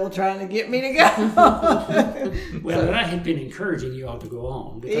devil trying to get me to go." Well, I had been encouraging you all to go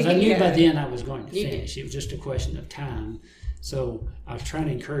on because I knew by Yeah. then I was going to You finish. It was just a question of time. So I was trying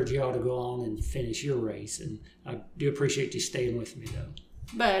to encourage you all to go on and finish your race. And I do appreciate you staying with me, though.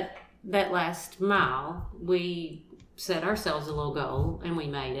 But that last mile, we set ourselves a little goal, and we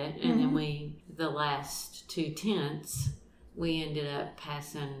made it. And then the last 2/10, we ended up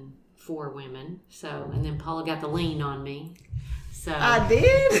passing 4 women. So, and then Paula got the lean on me. So I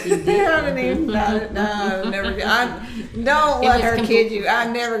did. You did. I didn't even. No, I never. Don't let her kid you.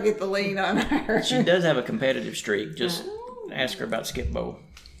 I never get the lean on her. She does have a competitive streak. Just ask her about Skip Bow.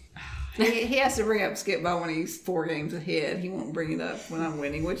 He has to bring up Skip Bow when he's 4 games ahead. He won't bring it up when I'm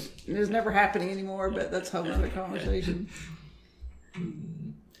winning, which is never happening anymore. But that's a whole other conversation.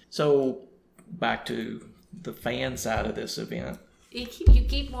 So back to the fan side of this event. you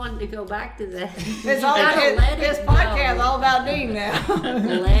keep wanting to go back to that. It's all this podcast is all about Dean now.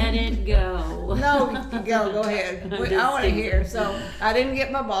 Let it go. No, go ahead. I want to hear. So I didn't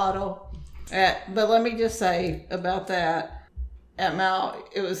get my bottle, but let me just say about that. At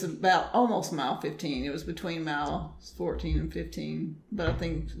it was about almost mile 15. It was between mile 14 and 15, but I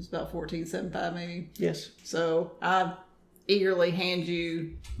think it was about 14.75 maybe. Yes. So I eagerly hand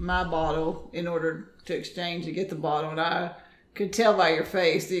you my bottle in order to exchange to get the bottle, and I could tell by your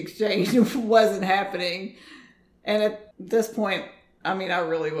face the exchange wasn't happening. And at this point, I mean, I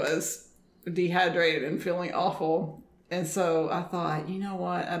really was dehydrated and feeling awful. And so I thought, you know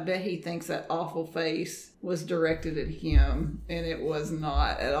what? I bet he thinks that awful face was directed at him, and it was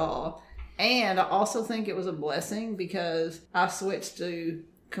not at all. And I also think it was a blessing because I switched to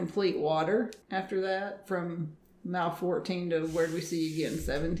complete water after that from mile 14 to where did we see you again?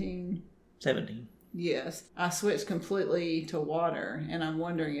 17? 17. Yes. I switched completely to water, and I'm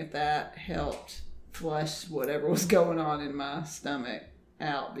wondering if that helped flush whatever was going on in my stomach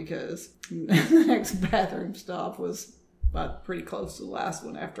out because the next bathroom stop was about pretty close to the last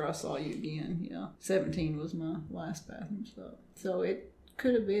one after I saw you again. 17 was my last bathroom stop. So it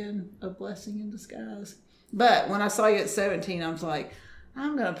could have been a blessing in disguise. But when I saw you at 17, I was like,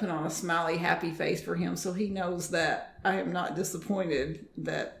 I'm going to put on a smiley, happy face for him so he knows that I am not disappointed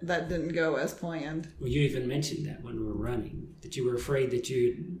that didn't go as planned. Well, you even mentioned that when we were running, that you were afraid that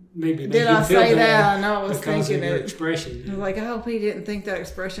you maybe made Did him I feel say bad that? I know I was because thinking of your it. expression. I was like, I hope he didn't think that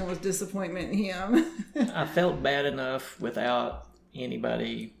expression was disappointment in him. I felt bad enough without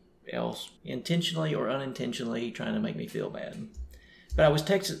anybody else intentionally or unintentionally trying to make me feel bad. But I was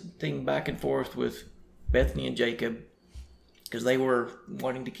texting back and forth with Bethany and Jacob because they were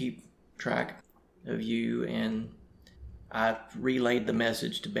wanting to keep track of you, and I relayed the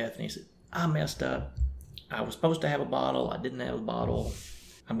message to Bethany. I said, I messed up. I was supposed to have a bottle. I didn't have a bottle.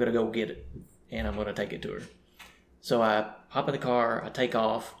 I'm going to go get it, and I'm going to take it to her. So I hop in the car. I take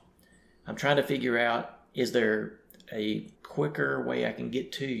off. I'm trying to figure out, is there a quicker way I can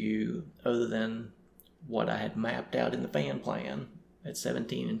get to you other than what I had mapped out in the fan plan at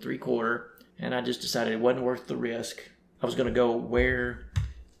 17 3/4. And I just decided it wasn't worth the risk. I was going to go where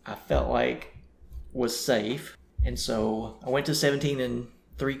I felt like was safe. And so I went to 17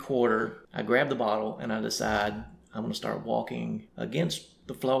 3/4. I grabbed the bottle and I decide I'm going to start walking against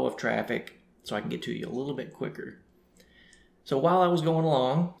the flow of traffic so I can get to you a little bit quicker. So while I was going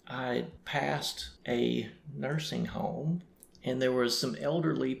along, I passed a nursing home, and there was some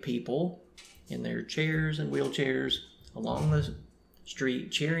elderly people in their chairs and wheelchairs along the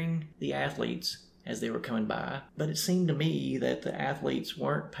street cheering the athletes as they were coming by. But it seemed to me that the athletes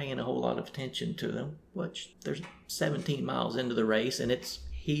weren't paying a whole lot of attention to them, which there's 17 miles into the race and it's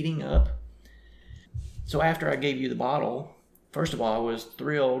heating up. So after I gave you the bottle, first of all, I was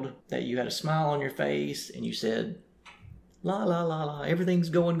thrilled that you had a smile on your face and you said, la, la, la, la, everything's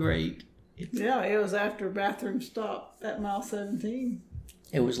going great. Yeah, it was after bathroom stop at mile 17.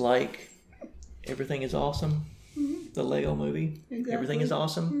 It was like, everything is awesome. Mm-hmm. The Lego movie. Exactly. Everything is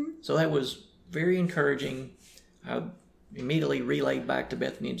awesome. Mm-hmm. So that was very encouraging. I immediately relayed back to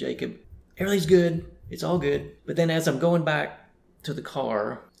Bethany and Jacob, everything's good. It's all good. But then as I'm going back to the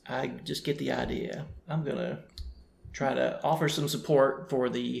car, I just get the idea. I'm going to try to offer some support for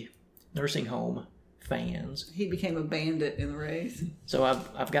the nursing home fans. He became a bandit in the race. So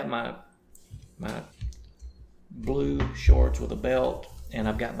I've got my blue shorts with a belt, and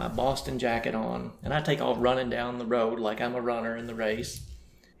I've got my Boston jacket on, and I take off running down the road like I'm a runner in the race.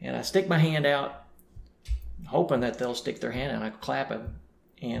 And I stick my hand out, hoping that they'll stick their hand out. I clap them,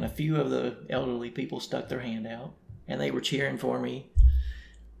 and a few of the elderly people stuck their hand out, and they were cheering for me.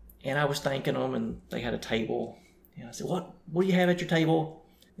 And I was thanking them, and they had a table. And I said, what do you have at your table?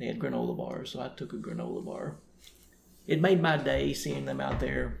 They had granola bars, so I took a granola bar. It made my day seeing them out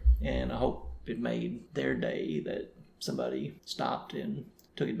there, and I hope it made their day that somebody stopped and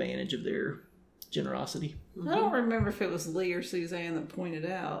took advantage of their generosity. I don't remember if it was Lee or Suzanne that pointed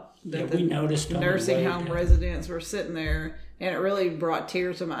out that we noticed the nursing home residents were sitting there, and it really brought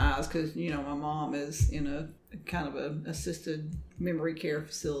tears to my eyes because, you know, my mom is in a kind of a assisted memory care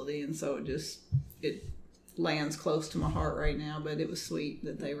facility, and so it lands close to my heart right now, but it was sweet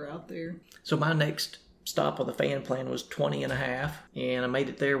that they were out there. So my next stop on the fan plan was 20 and a half, and I made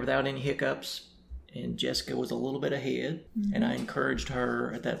it there without any hiccups, and Jessica was a little bit ahead, and I encouraged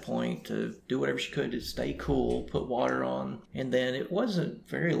her at that point to do whatever she could to stay cool, put water on, and then it wasn't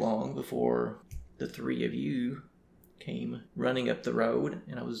very long before the three of you came running up the road,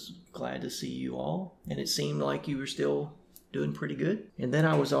 and I was glad to see you all, and it seemed like you were still doing pretty good. And then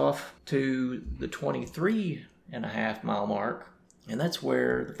I was off to the 23 and a half mile mark, and that's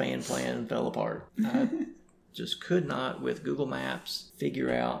where the fan plan fell apart. I just could not, with Google Maps,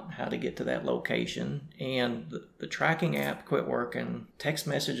 figure out how to get to that location, and the tracking app quit working, text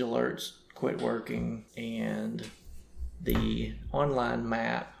message alerts quit working, and the online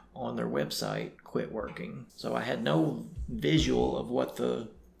map on their website quit working. So I had no visual of what the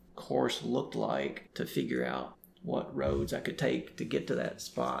course looked like to figure out what roads I could take to get to that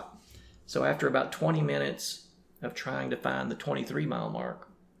spot. So after about 20 minutes of trying to find the 23 mile mark,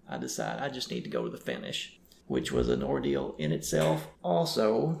 I decided I just need to go to the finish, which was an ordeal in itself.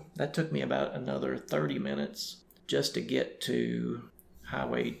 Also, that took me about another 30 minutes just to get to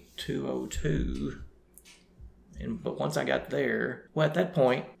Highway 202. But once I got there, well, at that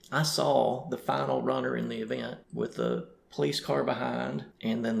point, I saw the final runner in the event with the police car behind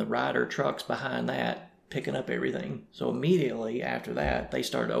and then the Ryder trucks behind that picking up everything. So immediately after that, they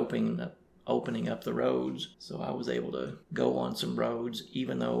started opening up the roads. So I was able to go on some roads,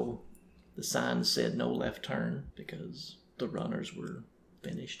 even though the sign said no left turn, because the runners were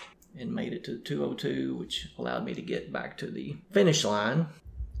finished, and made it to 202, which allowed me to get back to the finish line.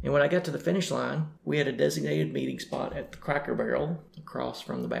 And when I got to the finish line, we had a designated meeting spot at the Cracker Barrel across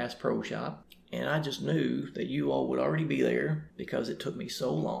from the Bass Pro Shop. And I just knew that you all would already be there because it took me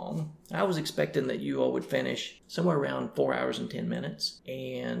so long. I was expecting that you all would finish somewhere around 4 hours and 10 minutes.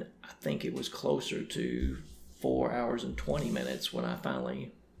 And I think it was closer to 4 hours and 20 minutes when I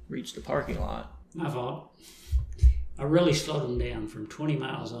finally reached the parking lot. My fault. I really slowed them down. From 20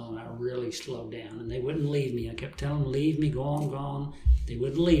 miles on, I really slowed down. And they wouldn't leave me. I kept telling them, leave me, go on. They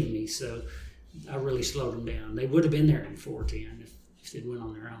wouldn't leave me. So I really slowed them down. They would have been there in 4:10 if they'd went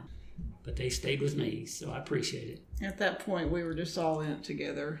on their own. But they stayed with me, so I appreciate it. At that point, we were just all in it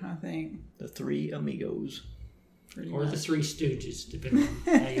together, I think. The three amigos. Pretty Or much. the Three Stooges, depending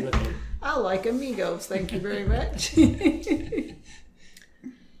on how you look at it. I like amigos. Thank you very much.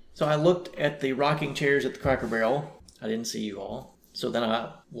 So I looked at the rocking chairs at the Cracker Barrel. I didn't see you all. So then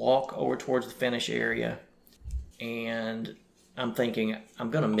I walk over towards the finish area, and I'm thinking I'm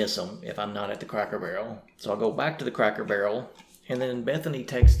going to miss them if I'm not at the Cracker Barrel. So I go back to the Cracker Barrel, and then Bethany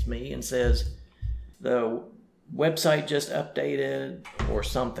texts me and says the website just updated or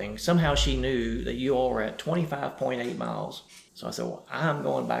something. Somehow she knew that you all were at 25.8 miles. So I said, well, I'm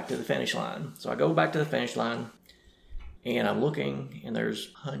going back to the finish line. So I go back to the finish line, and I'm looking, and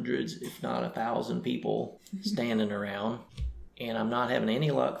there's hundreds, if not 1,000 people standing around, and I'm not having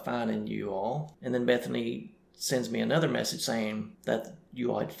any luck finding you all. And then Bethany sends me another message saying that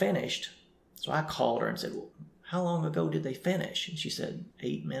you all had finished. So I called her and said, well, how long ago did they finish? And she said,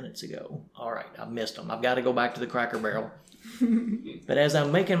 8 minutes ago. All right, I missed them. I've got to go back to the Cracker Barrel. But as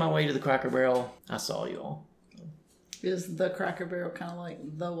I'm making my way to the Cracker Barrel, I saw you all. Is the Cracker Barrel kind of like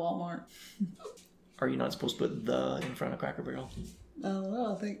the Walmart? Are you not supposed to put the in front of Cracker Barrel? I don't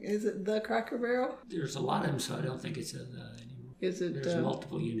know. I think, is it the Cracker Barrel? There's a lot of them, so I don't think it's anymore. Is it There's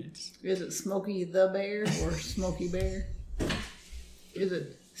multiple units. Is it Smokey the Bear or Smokey Bear? Is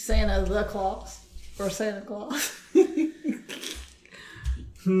it Santa the Claus or Santa Claus?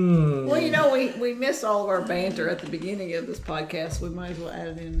 Well, you know, we missed all of our banter at the beginning of this podcast. We might as well add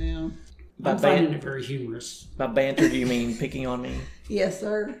it in now. By I'm finding it very humorous. By banter, do you mean picking on me? Yes,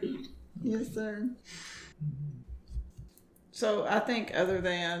 sir. Yes, sir. So I think other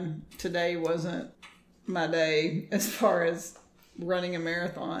than today wasn't my day as far as running a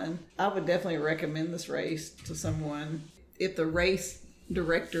marathon, I would definitely recommend this race to someone. If the race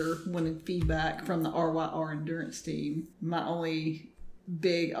director wanted feedback from the RYR endurance team, my only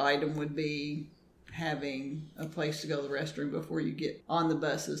big item would be having a place to go to the restroom before you get on the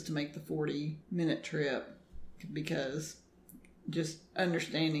buses to make the 40-minute trip, because just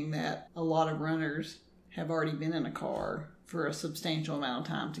understanding that a lot of runners have already been in a car for a substantial amount of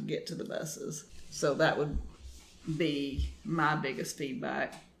time to get to the buses. So that would be my biggest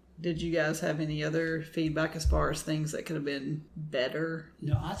feedback. Did you guys have any other feedback as far as things that could have been better?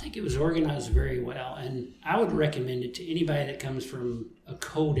 No, I think it was organized very well, and I would recommend it to anybody that comes from a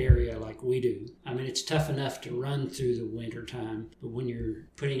cold area like we do. I mean, it's tough enough to run through the winter time, but when you're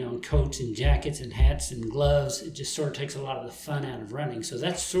putting on coats and jackets and hats and gloves, it just sort of takes a lot of the fun out of running. So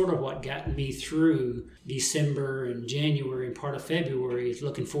that's sort of what got me through December and January and part of February, is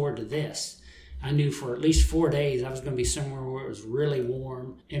looking forward to this. I knew for at least 4 days I was going to be somewhere where it was really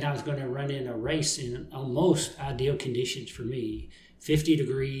warm, and I was going to run in a race in almost ideal conditions for me. 50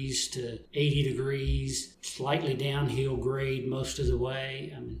 degrees to 80 degrees, slightly downhill grade most of the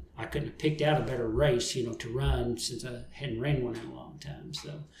way. I mean, I couldn't have picked out a better race, to run, since I hadn't ran one in a long time.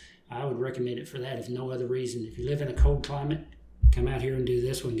 So I would recommend it for that, if no other reason. If you live in a cold climate, come out here and do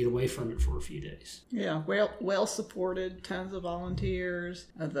this one, get away from it for a few days. Yeah, well supported, tons of volunteers.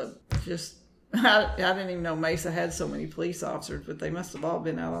 I didn't even know Mesa had so many police officers, but they must have all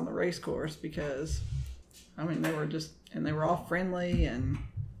been out on the race course, because, I mean, they were all friendly, and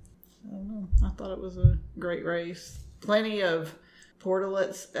I don't know. I thought it was a great race. Plenty of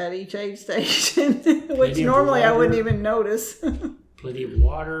portalets at each aid station, which normally I wouldn't even notice. Plenty of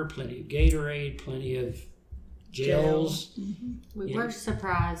water, plenty of Gatorade, plenty of gels. We were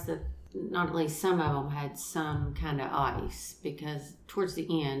surprised that not at least some of them had some kind of ice, because towards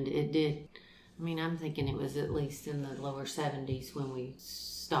the end it did. I mean, I'm thinking it was at least in the lower 70s when we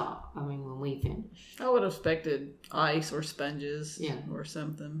stopped. I mean, when we finished. I would have expected ice or sponges, or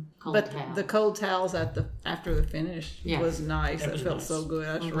something. But the cold towels after the finish was nice. That felt nice. So good.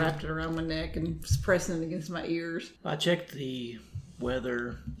 I just wrapped it around my neck and was pressing it against my ears. I checked the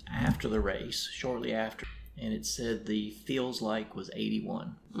weather after the race, shortly after, and it said the feels like was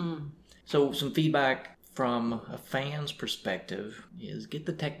 81. So some feedback from a fan's perspective is get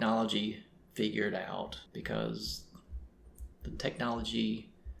the technology figured out, because the technology,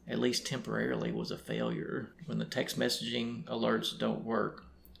 at least temporarily, was a failure. When the text messaging alerts don't work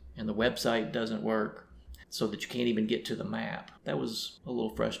and the website doesn't work, so that you can't even get to the map, that was a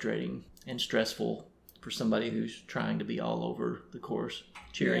little frustrating and stressful for somebody who's trying to be all over the course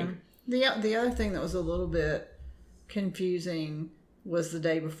cheering. Yeah. The other thing that was a little bit confusing was the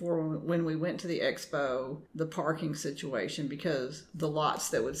day before when we went to the expo, the parking situation, because the lots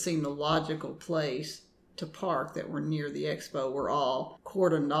that would seem the logical place to park that were near the expo were all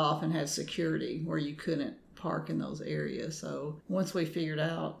cordoned off and had security where you couldn't park in those areas. So once we figured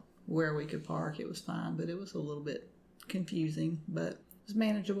out where we could park, it was fine, but it was a little bit confusing, but it was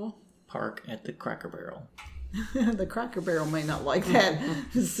manageable. Park at the Cracker Barrel. The Cracker Barrel may not like that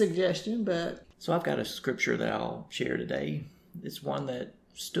suggestion, but... So I've got a scripture that I'll share today. It's one that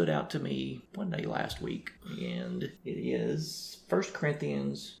stood out to me one day last week, and it is 1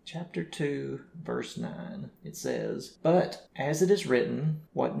 Corinthians chapter 2, verse 9. It says, "But as it is written,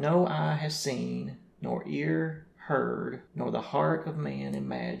 what no eye has seen, nor ear heard, nor the heart of man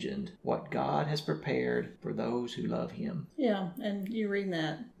imagined, what God has prepared for those who love him." Yeah, and you reading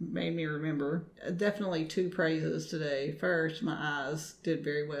that made me remember definitely 2 praises today. First, my eyes did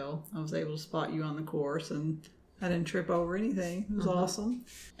very well. I was able to spot you on the course, and I didn't trip over anything. It was awesome.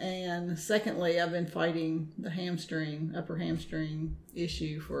 And secondly, I've been fighting the upper hamstring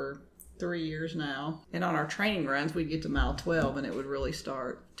issue for 3 years now. And on our training runs, we'd get to mile 12 and it would really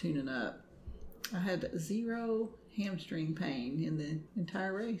start tuning up. I had 0 hamstring pain in the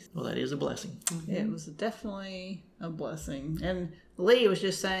entire race. Well, that is a blessing. It was definitely a blessing. And Lee was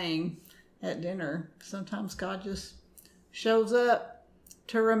just saying at dinner, sometimes God just shows up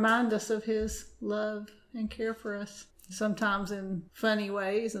to remind us of his love and care for us. Sometimes in funny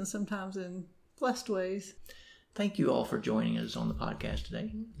ways and sometimes in blessed ways. Thank you all for joining us on the podcast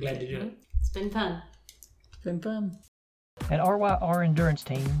today. Glad to do it. It's been fun. It's been fun. At RYR Endurance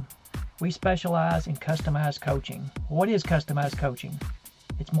Team, we specialize in customized coaching. What is customized coaching?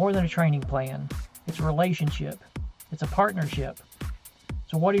 It's more than a training plan. It's a relationship. It's a partnership.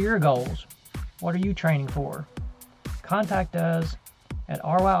 So what are your goals? What are you training for? Contact us at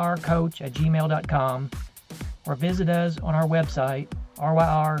ryrcoach@gmail.com or visit us on our website,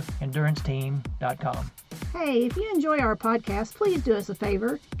 ryrenduranceteam.com. Hey, if you enjoy our podcast, please do us a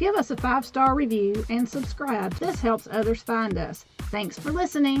favor. Give us a 5-star review and subscribe. This helps others find us. Thanks for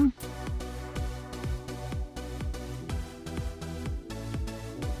listening.